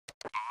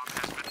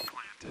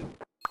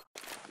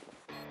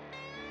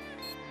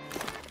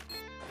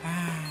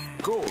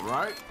cool,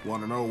 right?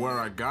 Want to know where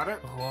I got it?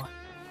 Oh.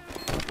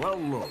 Well,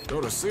 look,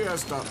 go to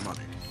cs.money.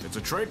 It's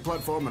a trade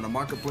platform and a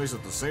marketplace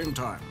at the same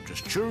time.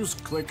 Just choose,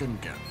 click, and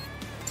get.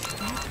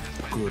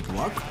 Good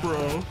luck,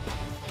 bro.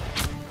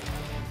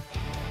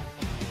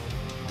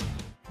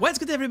 What's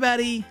good,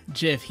 everybody?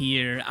 Jeff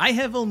here. I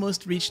have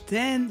almost reached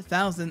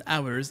 10,000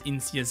 hours in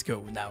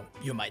CSGO. Now,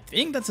 you might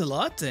think that's a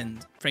lot,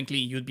 and frankly,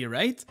 you'd be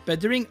right.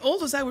 But during all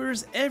those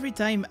hours, every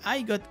time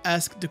I got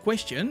asked the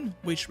question,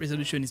 which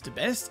resolution is the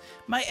best,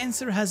 my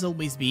answer has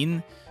always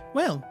been,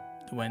 well,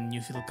 the one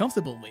you feel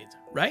comfortable with,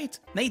 right?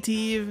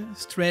 Native,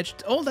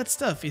 stretched, all that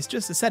stuff is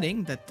just a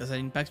setting that doesn't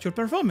impact your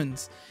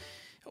performance.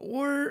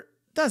 Or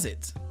does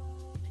it?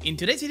 In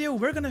today's video,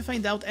 we're gonna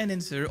find out an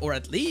answer, or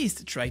at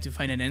least try to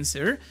find an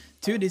answer,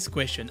 to this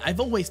question. I've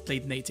always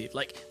played native,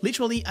 like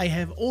literally I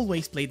have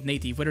always played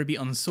native, whether it be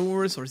on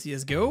Source or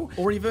CSGO,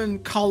 or even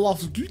Call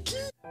of Duty.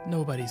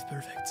 Nobody's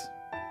perfect.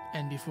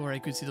 And before I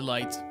could see the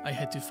light, I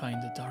had to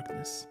find the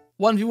darkness.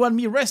 1v1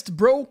 me rest,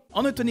 bro!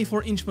 On a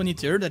 24-inch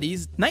monitor that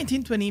is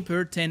 1920 by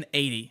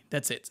 1080.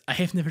 That's it. I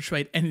have never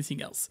tried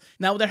anything else.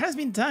 Now, there has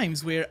been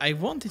times where I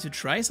wanted to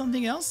try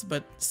something else,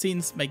 but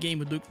since my game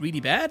would look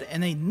really bad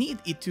and I need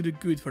it to look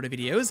good for the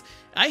videos,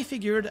 I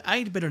figured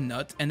I'd better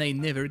not, and I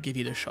never gave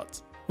it a shot.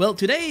 Well,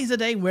 today is the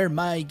day where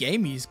my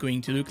game is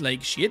going to look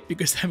like shit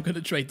because I'm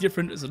gonna try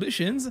different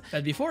resolutions,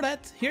 but before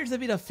that, here's a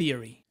bit of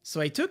theory. So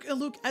I took a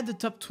look at the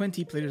top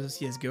 20 players of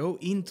CSGO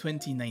in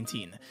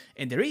 2019,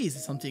 and there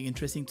is something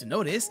interesting to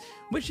notice,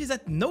 which is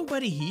that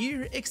nobody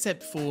here,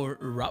 except for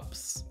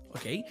Rups,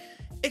 okay?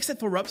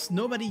 Except for Rups,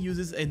 nobody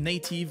uses a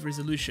native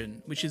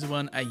resolution, which is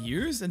one I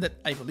use and that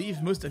I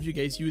believe most of you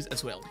guys use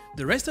as well.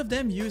 The rest of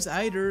them use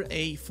either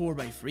a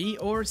 4:3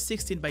 or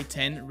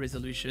 16:10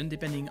 resolution,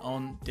 depending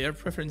on their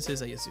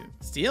preferences, I assume.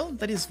 Still,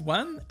 that is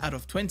 1 out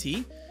of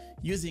 20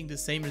 using the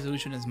same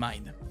resolution as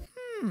mine.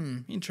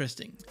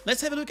 Interesting. Let's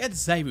have a look at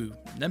ZywOo,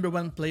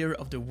 #1 player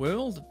of the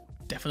world.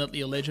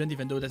 Definitely a legend,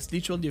 even though that's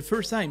literally the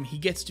first time he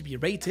gets to be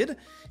rated.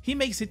 He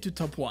makes it to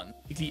top 1,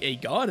 basically a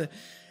god.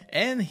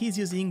 And he's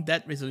using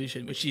that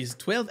resolution, which is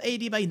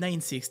 1280 by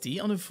 960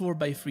 on a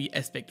 4:3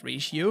 aspect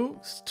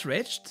ratio,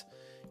 stretched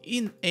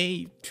in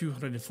a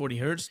 240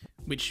 Hz,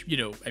 which, you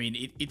know, I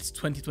mean, it's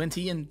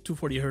 2020 and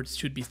 240 Hz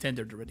should be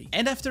standard already.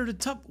 And after the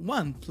top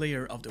 1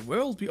 player of the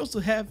world, we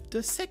also have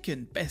the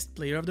second best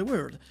player of the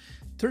world.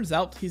 Turns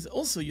out he's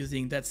also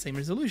using that same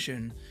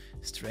resolution.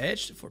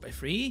 Stretched,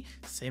 4:3,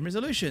 same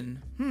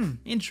resolution.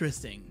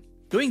 Interesting.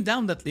 Going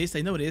down that list,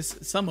 I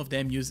noticed some of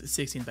them use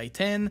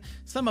 16:10,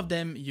 some of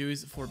them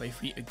use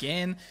 4:3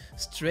 again,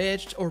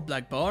 stretched or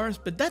black bars,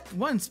 but that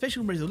one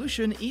special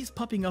resolution is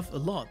popping off a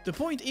lot. The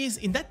point is,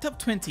 in that top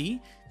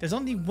 20, there's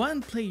only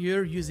one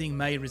player using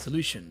my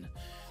resolution.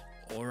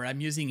 Or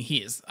I'm using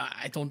his,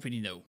 I don't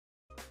really know.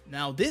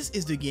 Now this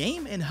is the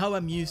game and how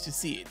I'm used to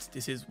see it.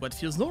 This is what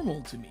feels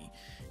normal to me.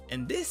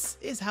 And this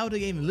is how the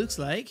game looks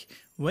like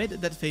with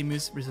that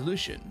famous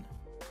resolution.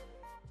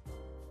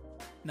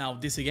 Now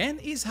this again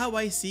is how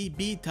I see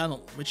B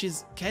tunnel, which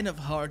is kind of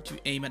hard to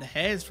aim at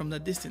heads from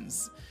that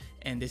distance.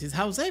 And this is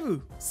how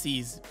ZywOo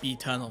sees B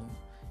tunnel.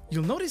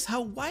 You'll notice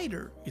how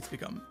wider it's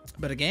become.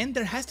 But again,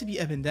 there has to be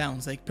up and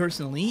downs. Like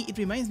personally, it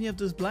reminds me of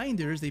those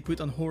blinders they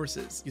put on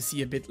horses. You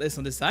see a bit less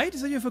on the side,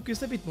 so you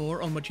focus a bit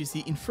more on what you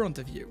see in front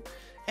of you.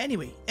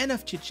 Anyway,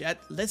 enough chit chat,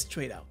 let's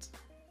trade out.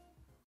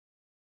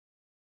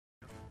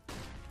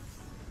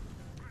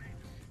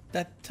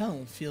 That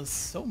tunnel feels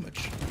so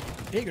much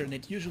bigger than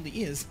it usually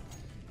is.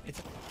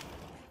 It's...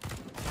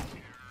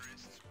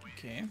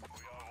 Okay.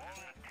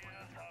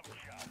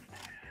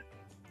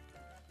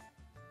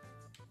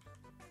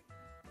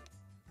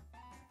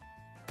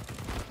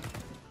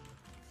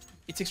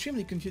 It's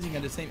extremely confusing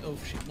at the same... Oh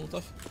shit,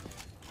 Molotov.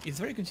 It's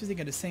very confusing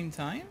at the same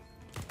time.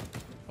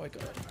 Oh my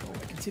god. Oh,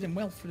 I can see them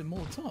well through the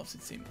Molotovs,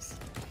 it seems.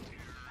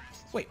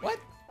 Wait, what?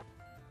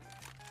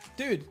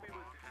 Dude!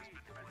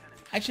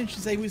 I changed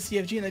to ZywOo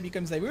CFG and I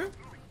become ZywOo?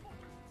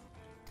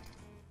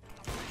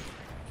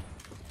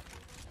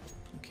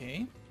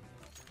 Okay.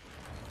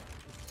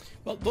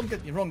 Well, don't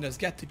get me wrong, there's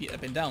got to be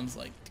up and downs,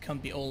 like, it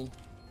can't be all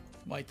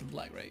white and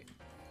black, right?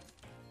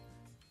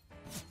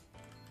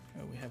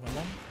 Oh, we have one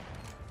long.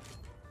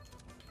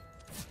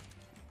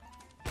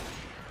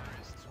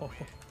 Oh,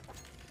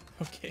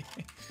 okay.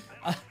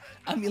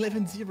 I'm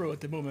 11-0 at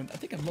the moment. I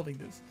think I'm loving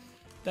this.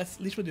 That's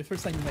literally the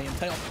first time in my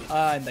entire life.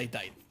 And I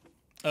died.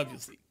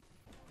 Obviously.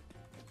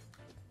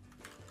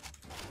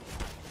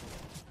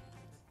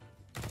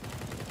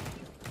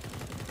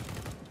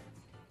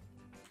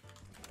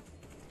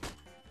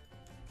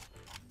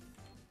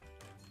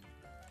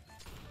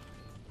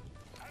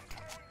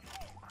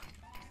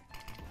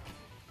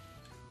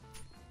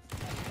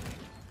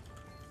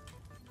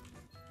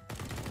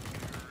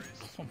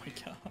 Oh my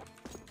god.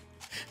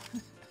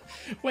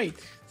 Wait,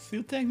 so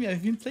you telling me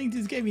I've been playing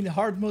this game in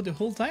hard mode the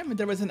whole time and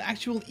there was an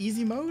actual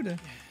easy mode?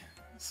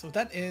 So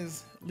that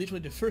is literally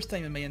the first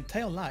time in my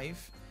entire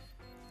life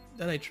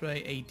that I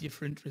try a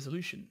different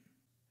resolution.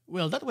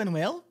 Well, that went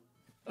well.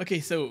 Okay,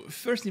 so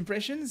first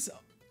impressions,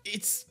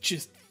 it's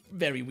just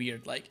very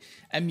weird. Like,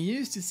 I'm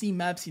used to see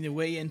maps in a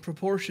way and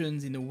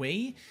proportions in a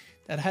way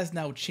that has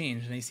now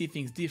changed, and I see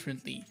things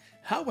differently.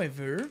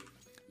 However,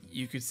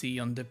 you could see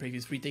on the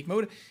previous retake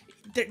mode,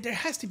 there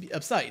has to be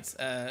upsides,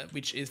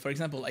 which is, for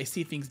example, I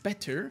see things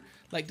better.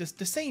 Like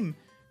the same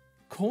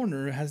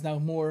corner has now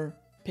more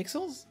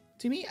pixels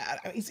to me.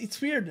 It's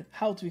weird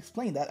how to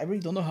explain that. I really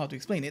don't know how to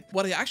explain it.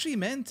 What I actually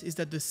meant is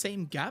that the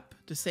same gap,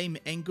 the same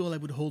angle I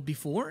would hold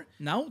before,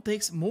 now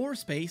takes more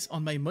space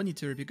on my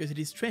monitor because it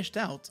is stretched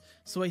out,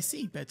 so I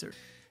see better.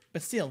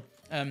 But still,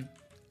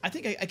 I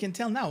think I can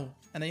tell now,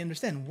 and I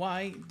understand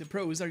why the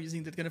pros are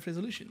using that kind of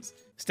resolutions.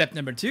 Step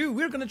number 2,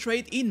 we're gonna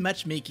trade in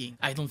matchmaking.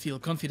 I don't feel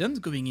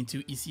confident going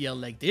into ECL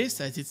like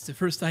this, as it's the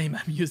first time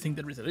I'm using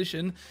the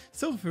resolution,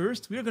 so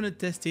first we're gonna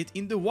test it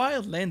in the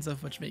wild lands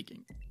of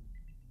matchmaking.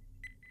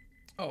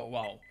 Oh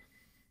wow.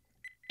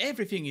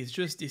 Everything is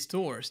just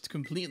distorted,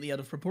 completely out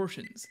of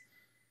proportions.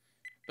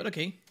 But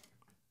okay.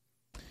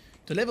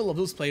 The level of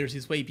those players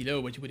is way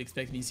below what you would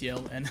expect in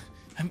ECL, and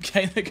I'm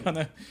kinda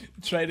gonna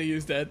try to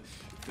use that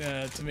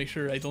to make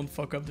sure I don't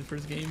fuck up the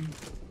first game.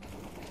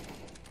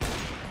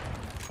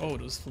 Oh,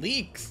 those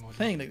fleeks!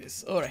 Playing like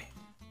this, alright.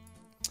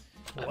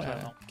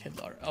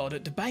 Kevlar. Oh,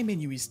 the buy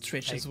menu is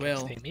stretched as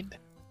well.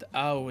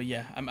 Oh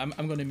yeah,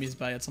 I'm gonna miss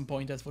buy at some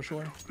point, that's for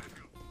sure.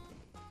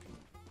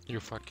 You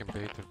fucking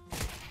beta.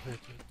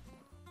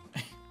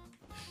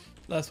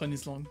 Last one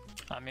is long.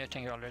 I'm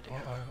muting you already.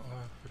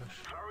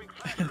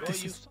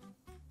 This is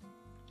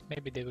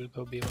Maybe they will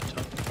go B1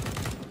 short.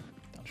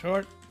 down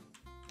short.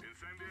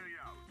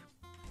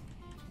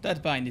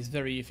 That bind is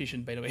very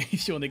efficient, by the way,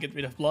 if you want to get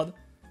rid of blood.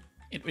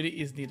 It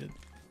really is needed.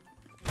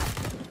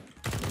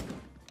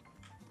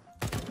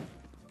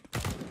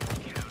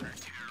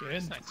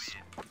 Good. Nice.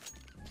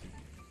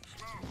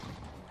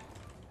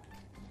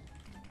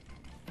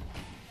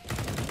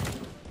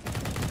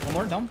 One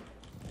more down.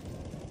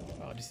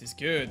 Oh, this is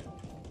good.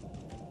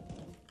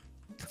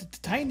 The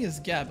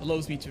tiniest gap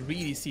allows me to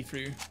really see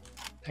through.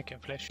 I can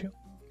flash you.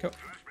 Go.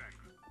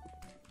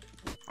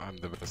 I'm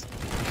the best.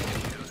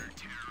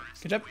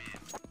 Good job.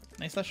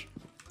 Nice flash.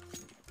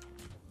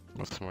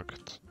 Let's smoke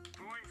it.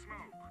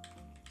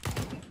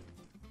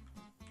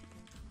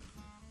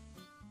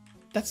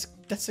 That's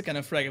the kind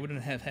of frag I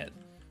wouldn't have had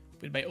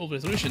with my old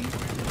resolution,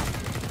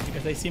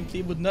 because I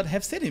simply would not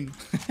have set him.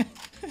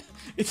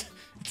 it's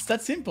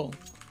that simple.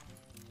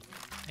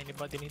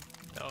 Anybody need?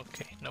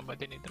 Okay,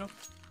 nobody need drop.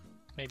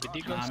 Maybe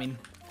Deagles. I mean,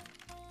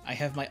 I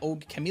have my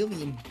old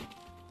chameleon,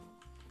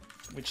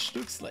 which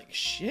looks like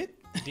shit.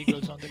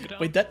 Deagles on the ground.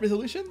 With that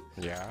resolution?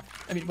 Yeah.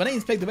 I mean, when I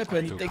inspect the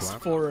weapon, Too it takes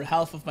blunt. for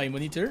half of my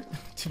monitor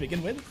to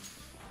begin with.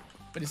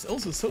 But it's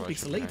also so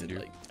Flash behind pixelated, you.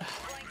 like...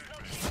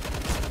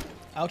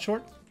 Out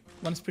short.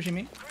 One's pushing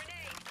me.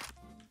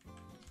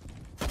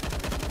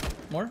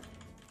 More.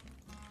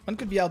 One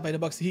could be out by the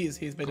box. He is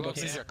by the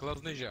Close box. ninja,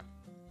 close ninja.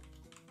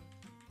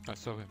 I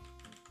saw him.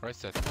 Right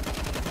set.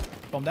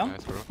 Bomb down.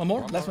 Nice, bro. One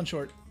more. One Last more. one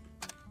short.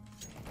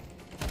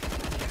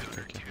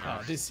 Okay.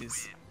 Oh, this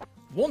is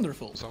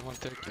wonderful. Someone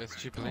take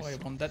SG, Oh, I please.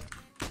 want that.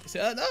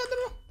 No.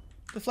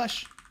 The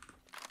flash.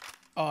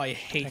 Oh, I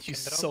hate you can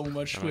so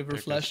much, Can I whoever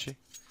take flashed.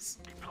 SG?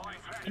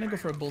 Can I go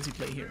for a ballsy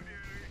play here?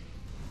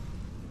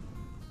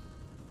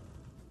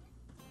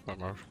 One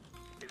more.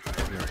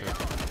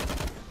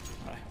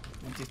 Alright,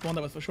 one T-spawn,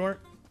 that was for sure.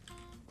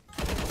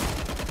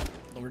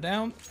 Lower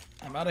down.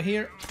 I'm out of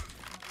here.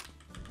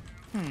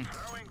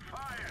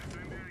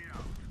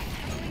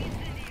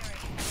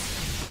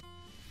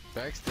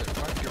 Baxter,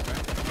 fuck you,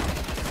 man.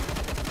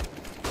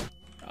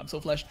 I'm so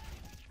flashed.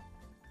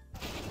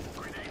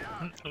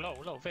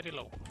 Low, very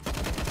low.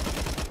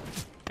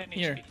 10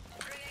 Here. HP.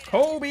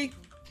 Kobe!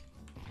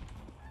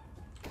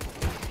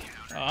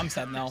 Oh, I'm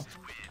sad now.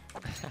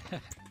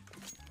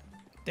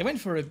 They went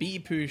for a B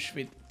push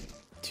with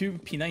 2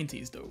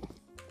 P90s though.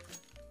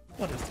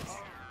 What is this?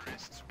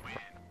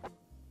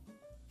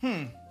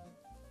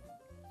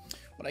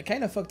 Well, I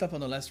kind of fucked up on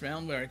the last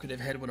round where I could have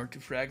had 1 or 2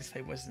 frags if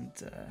I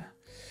wasn't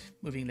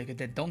moving like a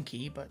dead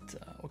donkey, but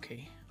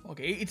okay.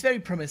 Okay, it's very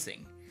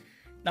promising.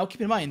 Now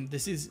keep in mind,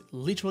 this is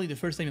literally the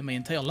first time in my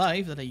entire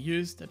life that I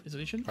used that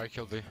resolution. I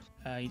killed it.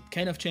 It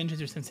kind of changes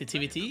your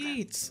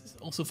sensitivity. It's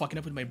also fucking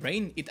up with my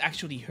brain. It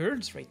actually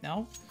hurts right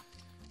now.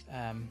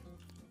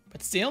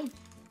 But still,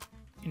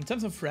 in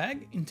terms of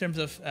frag, in terms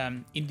of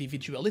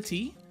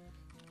individuality,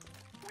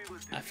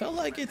 I felt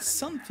like it's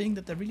something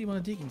that I really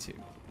want to dig into.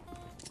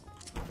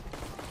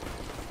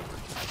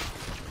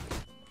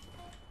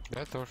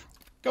 That or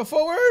Go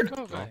forward!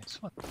 Go guys,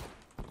 what?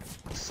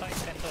 Side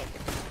and dog.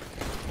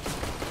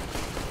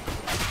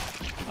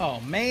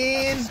 Oh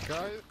man!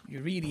 Sky.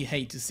 You really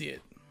hate to see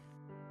it.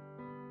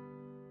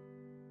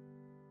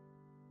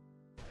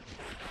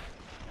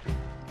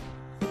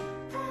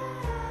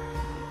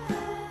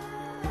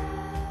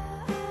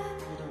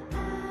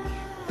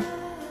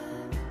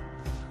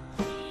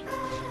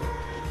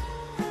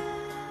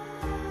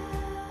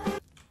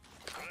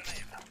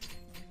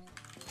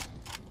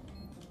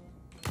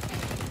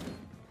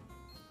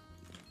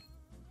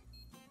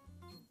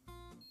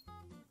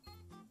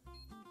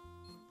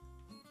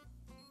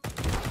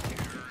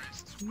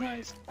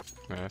 Nice.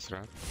 Yeah, that's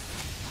right.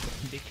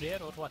 Be clear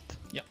or what?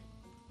 Yep.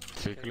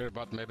 See clear,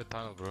 but maybe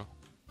tunnel, bro.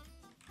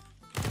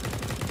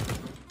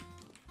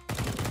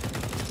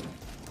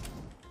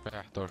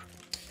 Yeah, door.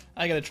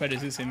 I gotta try to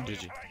Zeus him.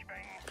 GG.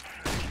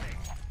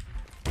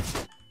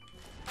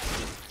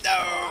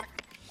 No!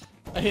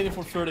 I hit it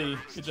for 30.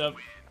 Good job.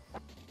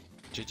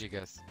 GG,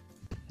 guys.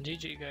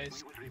 GG,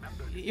 guys.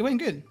 It went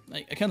good.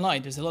 I can't lie,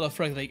 there's a lot of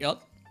frags I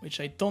got, which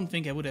I don't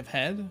think I would have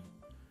had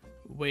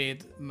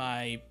with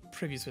my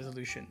previous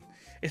resolution.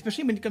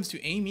 Especially when it comes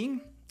to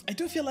aiming, I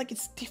do feel like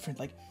it's different.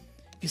 Like,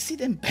 you see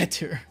them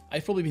better.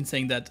 I've probably been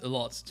saying that a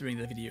lot during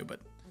the video, but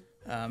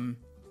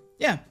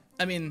yeah,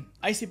 I mean,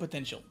 I see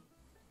potential.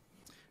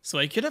 So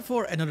I queued up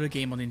for another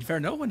game on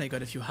Inferno when I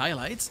got a few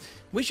highlights,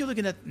 which you're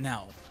looking at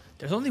now.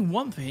 There's only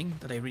one thing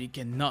that I really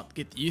cannot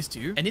get used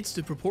to, and it's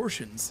the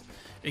proportions.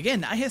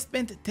 Again, I have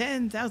spent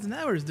 10,000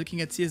 hours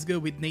looking at CSGO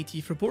with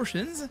native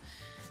proportions,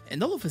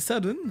 and all of a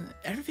sudden,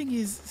 everything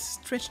is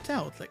stretched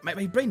out. Like,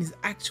 my brain is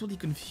actually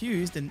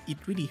confused, and it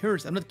really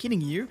hurts. I'm not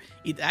kidding you,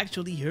 it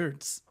actually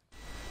hurts.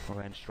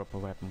 Orange, drop a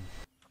weapon.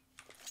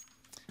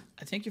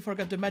 I think you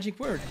forgot the magic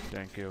word,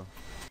 Thank you.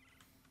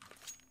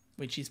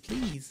 which is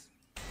please.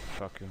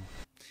 Fuck you.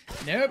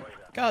 Nope.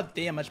 God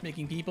damn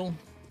matchmaking people.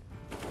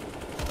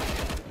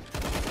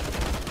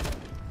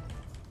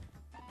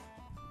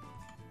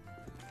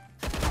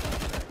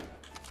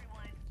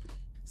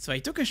 So I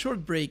took a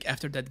short break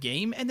after that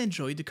game and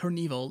enjoyed the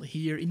carnival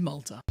here in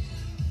Malta.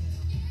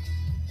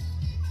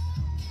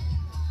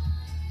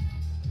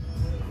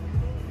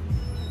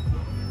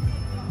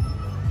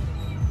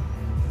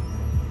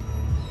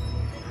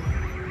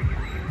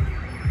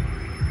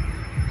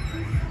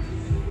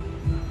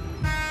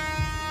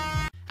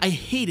 I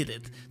hated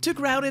it. Too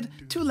crowded,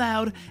 too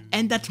loud,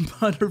 and that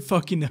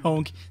motherfucking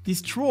honk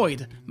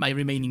destroyed my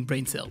remaining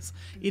brain cells.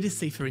 It is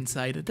safer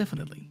inside,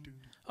 definitely.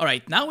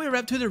 Alright, now we're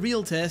up to the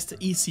real test,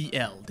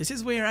 ECL. This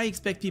is where I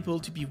expect people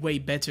to be way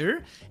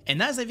better,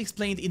 and as I've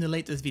explained in the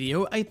latest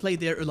video, I played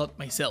there a lot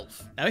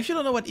myself. Now if you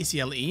don't know what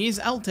ECL is,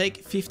 I'll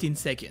take 15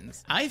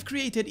 seconds. I've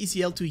created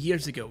ECL 2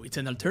 years ago. It's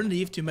an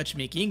alternative to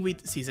matchmaking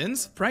with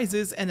seasons,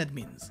 prizes, and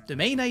admins. The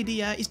main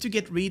idea is to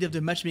get rid of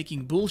the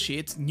matchmaking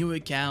bullshit, new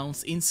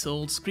accounts,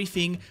 insults,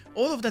 griefing,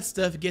 all of that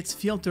stuff gets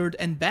filtered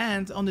and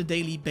banned on a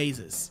daily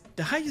basis.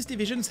 The highest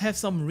divisions have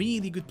some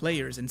really good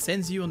players and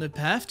sends you on a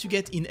path to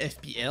get in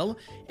FPL,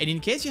 and in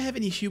case you have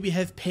an issue, we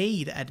have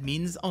paid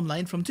admins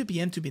online from 2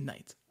 PM to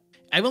midnight.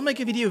 I will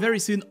make a video very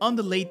soon on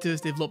the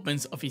latest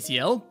developments of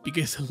ECL,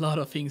 because a lot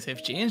of things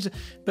have changed,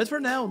 but for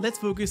now, let's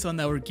focus on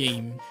our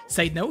game.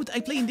 Side note,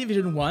 I play in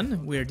Division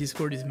 1, where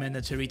Discord is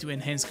mandatory to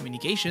enhance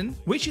communication,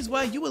 which is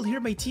why you will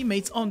hear my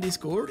teammates on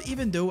Discord,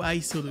 even though I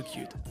solo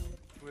queued.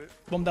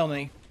 Bomb down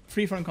A,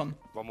 free front con.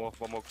 One more,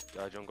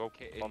 jungle.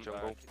 Bomb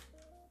jungle.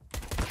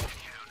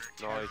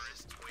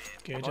 Nice.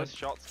 Good job. Nice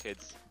shots,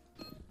 kids.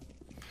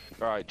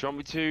 Right, do you want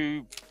me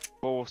to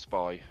force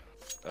buy?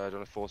 Do you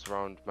want to force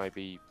around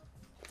maybe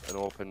an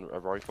AWP and a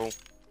rifle?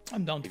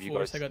 I'm down to If you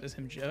force, guys- I got this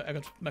MG, I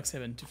got Max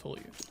 7 to follow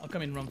you. I'll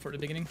come in run for the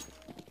beginning.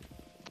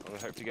 I'm going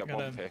to hopefully get Got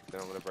one a pick,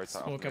 then I'm going to rotate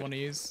Smoke off I mid. want to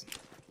use.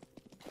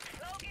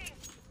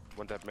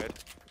 One dead mid.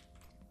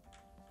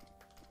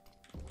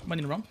 One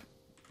in ramp.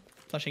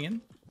 Flashing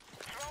in.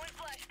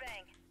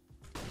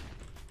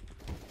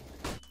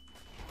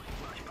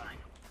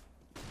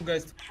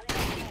 Guys,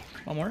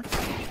 One more.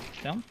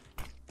 Down.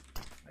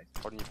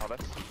 On your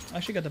palace. I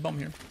actually got the bomb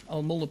here.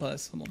 I'll mold the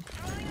palace. Come on.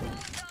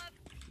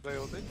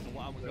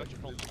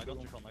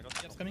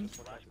 It's coming.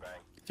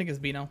 I think it's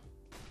B now.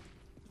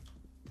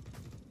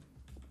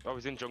 Oh,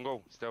 he's in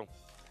jungle, still.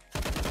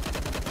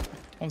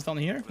 One's down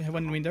here. We have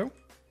one in window.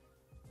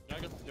 yeah, I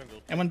got the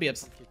jungle. And one B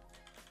ups.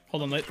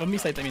 Hold on, wait. One B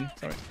side, I mean.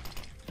 Sorry.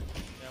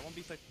 Yeah, one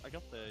B side. I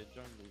got the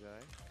jungle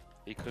guy.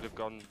 He could have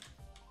gone...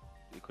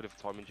 He could have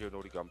timing you and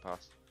already gone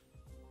past.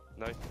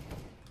 No?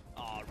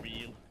 Ah,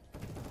 real.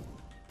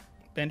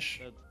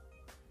 Bench. Dead.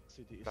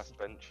 City is. That's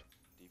bench.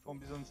 Default.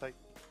 Zombies on site.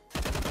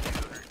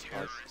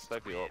 Nice.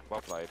 Safely up.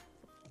 Well played.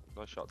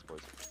 Nice shots, boys.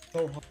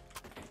 Oh,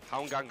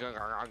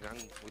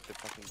 HOUNGOUNGAGNE with the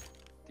fucking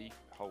deep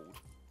hold.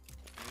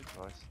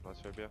 Nice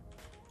phobia.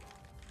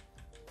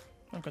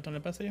 I've got on the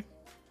pass here.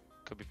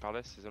 Could be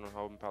palace. He's on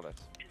holding palace.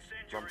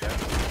 Ramp dead.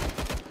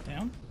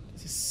 Down.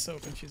 This is so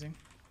confusing.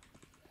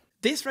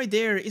 This right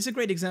there is a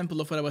great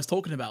example of what I was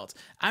talking about.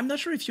 I'm not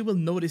sure if you will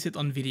notice it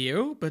on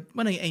video, but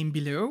when I aim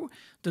below,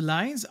 the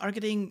lines are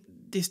getting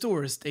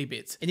distorted a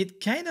bit, and it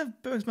kind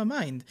of bugs my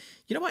mind.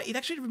 You know what? It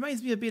actually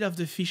reminds me a bit of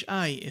the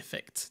fisheye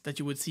effect that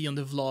you would see on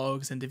the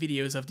vlogs and the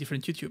videos of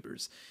different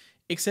YouTubers.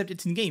 Except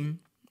it's in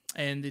game,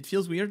 and it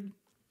feels weird.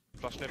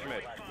 Flash never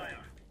mid.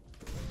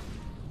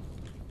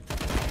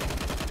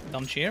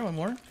 Down chair, one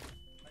more.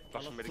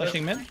 Flashing mid.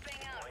 Flashing mid.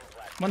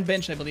 One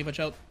bench, I believe,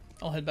 watch out.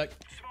 I'll head back.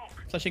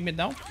 Flashing mid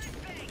now.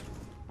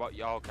 What?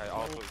 Yeah, okay.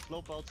 I'll put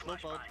slope out.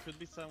 Could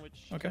be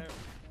sandwich. Okay. There.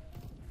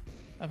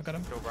 I've got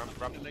him. still ramp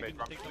mid. Take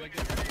Ramp the mid. leg.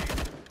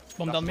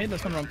 Bomb down mid,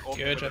 let's one ramp.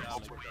 Good job.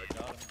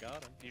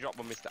 Got him. You drop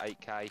one Mr.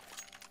 8k.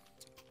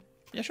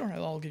 Yeah, sure,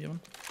 I'll give you one.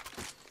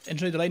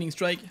 Enjoy the lightning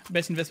strike.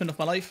 Best investment of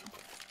my life.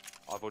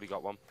 I've I've already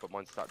got one, but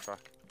mine's stat track.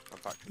 I'm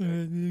back. I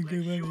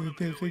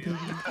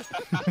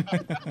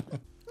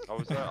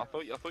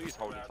thought you was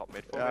holding top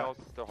mid for me. I was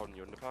still holding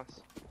your underpass.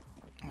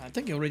 I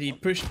think he already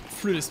pushed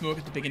through the smoke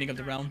at the beginning of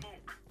the round.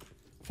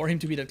 For him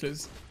to be that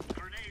close.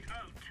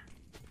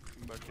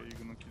 Back here, you're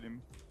gonna kill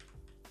him.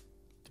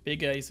 The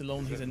big guy is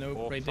alone, he's a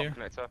no right there.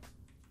 Connector.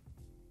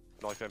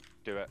 Knife him,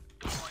 do it.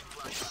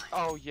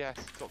 Oh yes,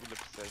 that's what we love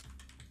to see.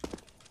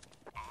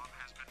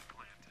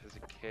 There's a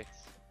kit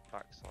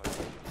backside.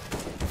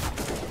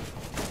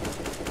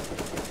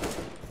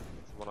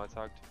 That's the one I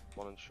tagged,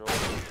 one in short.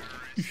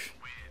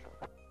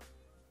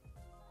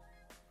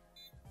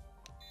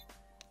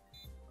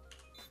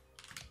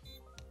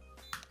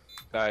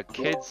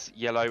 Kids,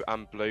 yellow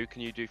and blue,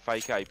 can you do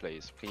fake A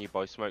please? Can you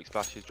buy smoke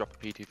splashes, drop a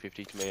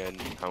P250 to me and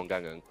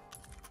HOUNGOUNGAGNE?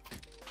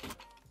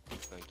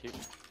 Thank you.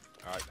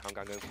 Alright,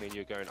 HOUNGOUNGAGNE, me and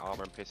you are going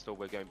armor and pistol,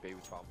 we're going B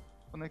with bomb.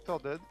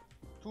 Connector dead.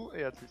 2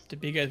 A at least. The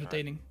big guy is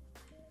rotating.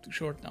 Too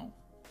short now.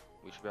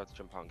 We should be able to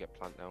jump out and get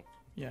plant now.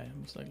 Yeah,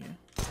 most likely.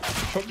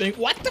 Short thing.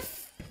 What the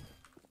f?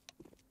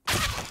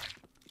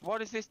 What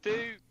does this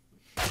do?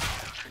 No,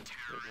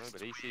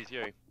 but he sees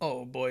you.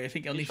 Oh boy, I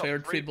think I only shot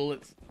fired 3 3.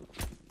 bullets.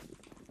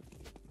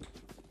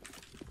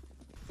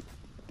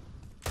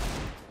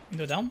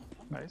 Window down.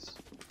 Nice.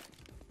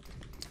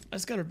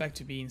 Let's get her back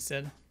to B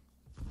instead.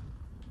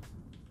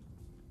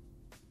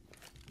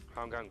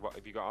 HOUNGOUNGAGNE, what,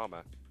 have you got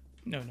armor?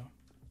 No.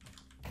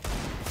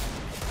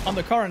 On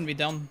the car and be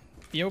down.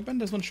 Be open,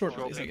 there's one short,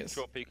 I guess.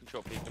 Short peek.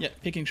 Yeah,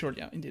 picking short,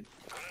 yeah, indeed.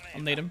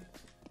 I'll nade him.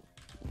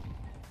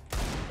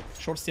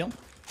 Short still.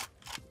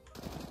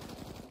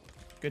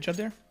 Good shot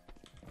there.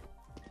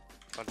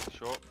 Planted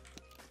short.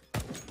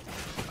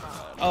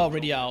 Oh,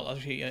 already out,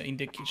 actually, in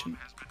the kitchen.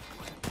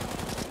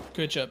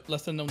 Good job,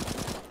 less than known.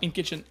 In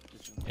kitchen.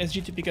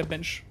 SG to pick up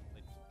bench.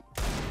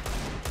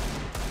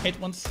 Hit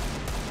once.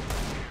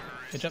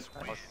 Good job.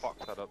 I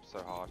fucked that up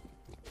so hard.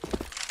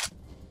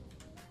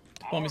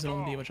 Bomb is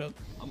on B, watch out.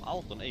 I'm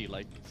out on A,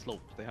 like,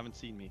 slope. They haven't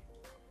seen me.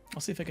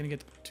 I'll see if I can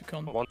get to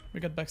con. One. We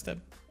got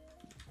backstab.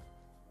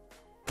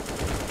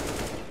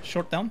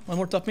 Short down, one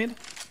more top mid.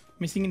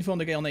 Missing info on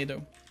the guy on A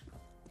though.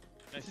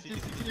 Nice.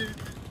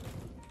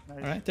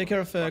 Alright, take care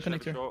of Flash over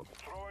connector. short.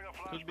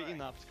 Could be in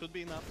apps, could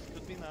be in apps,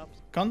 could be in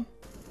apps. Con?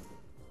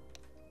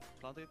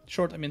 Planted.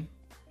 Short, I mean.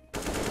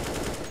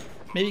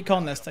 Maybe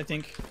con nest, I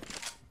think.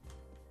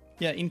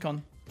 Yeah, in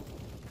con.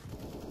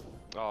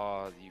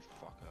 Oh, you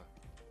fucker.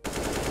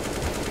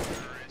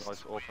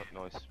 Nice, all cut,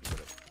 nice. We got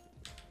it.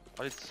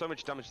 I did so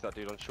much damage to that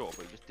dude on short,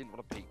 but he just didn't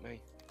want to peek me.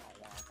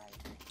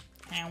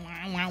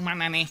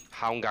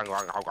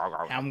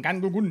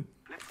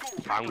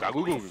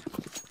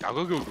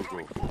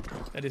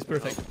 That is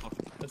perfect.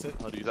 That's it.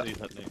 How do you say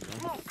that name?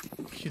 No?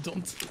 You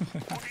don't.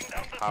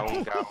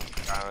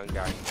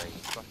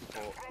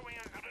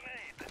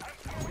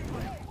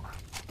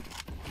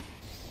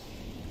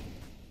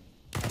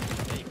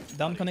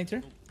 Down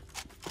connector.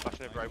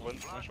 Flashing over right one.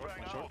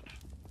 Short.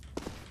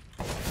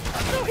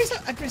 No, he's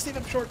aggressive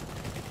up short.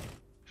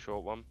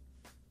 Short one.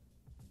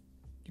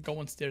 You go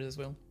on stairs as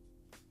well.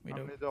 We I'm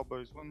know. middle,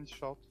 boys. One is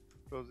short.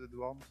 Close it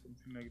one,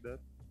 something like that.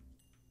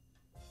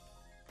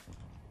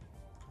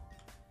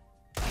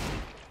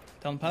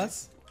 Down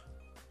pass.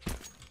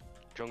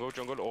 Jungle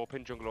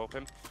open.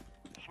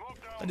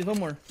 I did one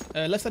more.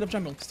 Left side of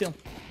jungle, still.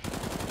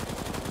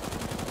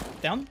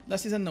 Down.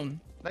 Last is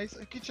unknown. Nice.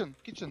 Kitchen.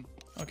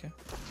 Okay.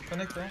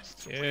 Connector.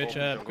 Good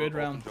job. Good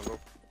round. Jungle.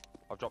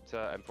 I've dropped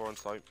M4 on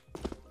site.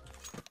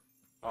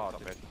 Oh,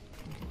 not mid.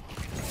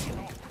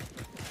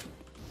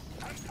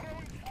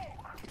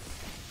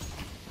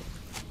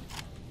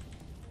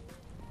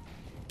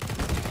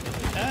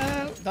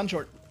 Down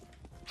short.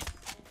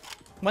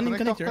 One in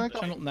Connector, connector.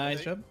 connector. Jungle.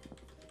 Nice job.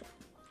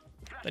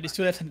 That is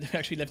two left and they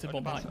actually left the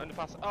bomb behind.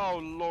 Underpass. Oh,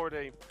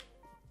 lordy.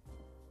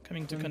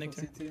 Coming to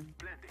connector.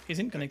 He's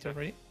in connector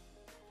already.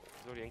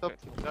 He's already in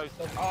connector. No,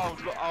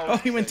 oh, Oh,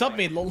 he went top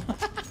mid, lol.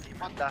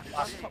 What the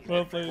fuck?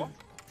 Well played.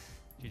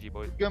 GG,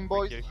 boys. Gun,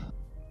 boys.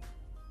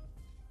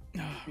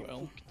 Thank you.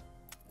 Well.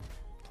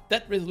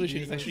 That resolution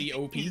is actually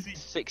OP.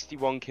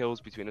 61 kills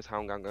between us,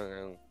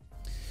 HOUNGOUNGAGNE.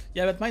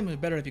 Yeah, but mine was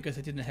better because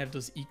I didn't have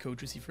those eco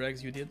juicy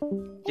frags you did.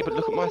 Yeah, but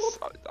look at my...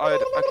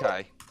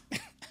 okay.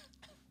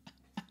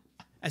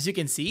 As you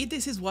can see,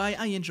 this is why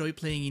I enjoy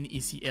playing in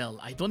ECL.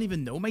 I don't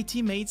even know my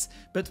teammates,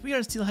 but we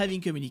are still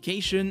having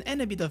communication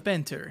and a bit of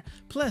banter.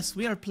 Plus,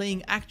 we are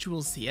playing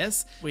actual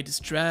CS, with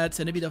strats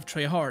and a bit of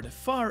tryhard,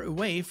 far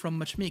away from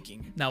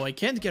matchmaking. Now, I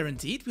can't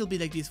guarantee it will be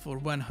like this for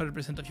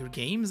 100% of your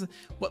games.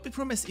 What we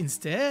promise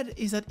instead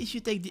is that if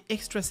you take the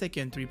extra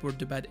second to report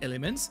the bad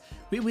elements,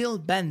 we will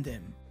ban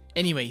them.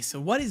 Anyway, so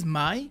what is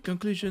my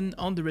conclusion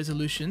on the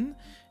resolution?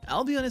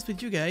 I'll be honest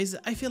with you guys,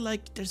 I feel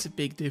like there's a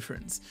big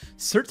difference.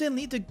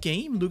 Certainly the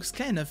game looks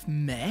kind of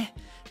meh,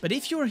 but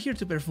if you're here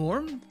to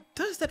perform,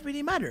 does that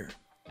really matter?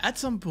 At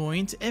some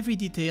point, every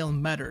detail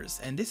matters,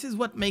 and this is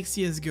what makes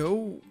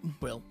CSGO,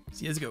 well,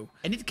 CSGO.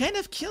 And it kind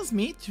of kills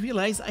me to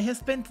realize I have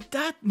spent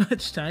that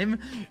much time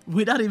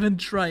without even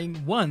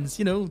trying once,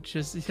 you know,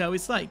 just how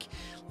it's like.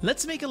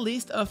 Let's make a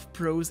list of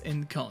pros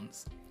and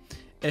cons.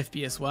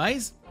 FPS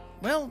wise,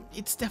 well,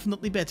 it's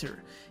definitely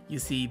better. You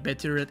see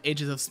better at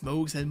edges of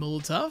smokes and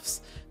molotovs,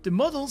 the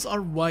models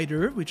are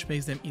wider, which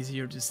makes them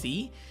easier to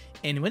see,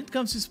 and when it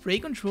comes to spray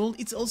control,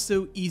 it's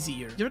also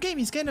easier. Your game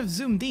is kind of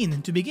zoomed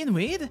in to begin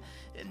with.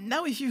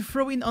 Now if you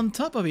throw in on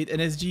top of it an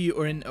SG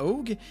or an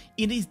AUG,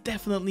 it is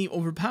definitely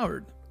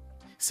overpowered.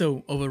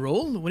 So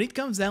overall, when it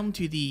comes down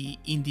to the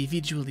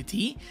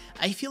individuality,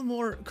 I feel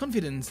more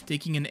confident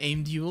taking an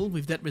aim duel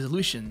with that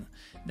resolution.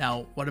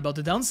 Now, what about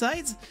the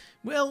downsides?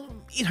 Well,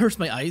 it hurts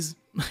my eyes,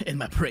 and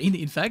my brain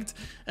in fact.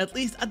 At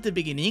least at the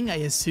beginning, I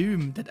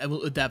assume that I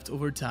will adapt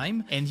over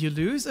time, and you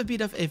lose a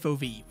bit of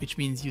FOV, which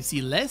means you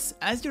see less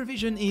as your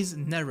vision is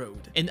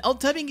narrowed. And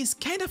alt-tabbing is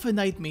kind of a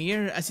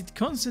nightmare as it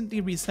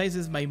constantly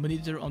resizes my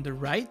monitor on the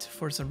right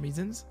for some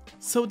reasons.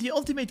 So the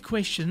ultimate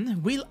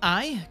question, will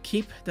I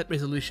keep that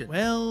resolution?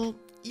 Well,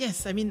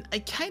 yes, I mean, I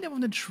kind of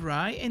want to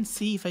try and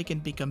see if I can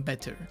become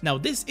better. Now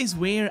this is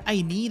where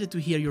I need to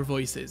hear your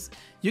voices.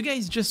 You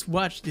guys just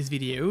watched this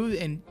video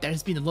and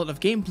there's been a lot of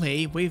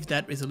gameplay with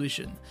that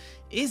resolution.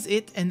 Is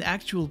it an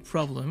actual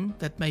problem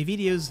that my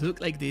videos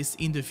look like this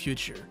in the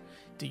future?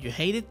 Do you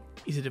hate it?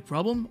 Is it a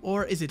problem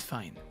or is it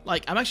fine?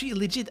 Like, I'm actually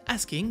legit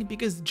asking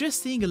because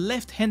just seeing a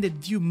left-handed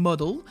view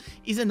model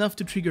is enough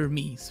to trigger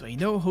me, so I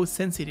know how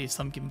sensitive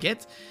some can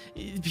get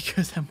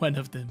because I'm one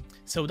of them.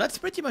 So that's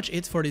pretty much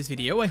it for this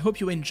video. I hope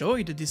you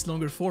enjoyed this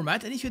longer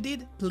format, and if you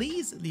did,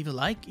 please leave a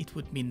like, it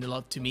would mean a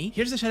lot to me.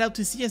 Here's a shout out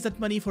to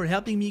CS.Money for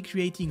helping me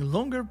creating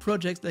longer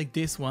projects like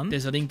this one.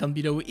 There's a link down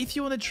below if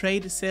you want to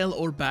trade, sell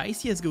or buy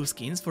CSGO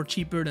skins for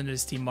cheaper than the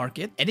Steam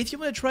market. And if you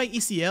want to try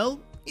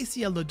ECL,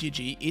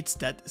 ECL.gg, it's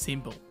that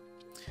simple.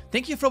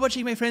 Thank you for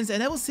watching my friends,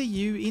 and I will see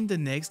you in the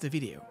next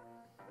video.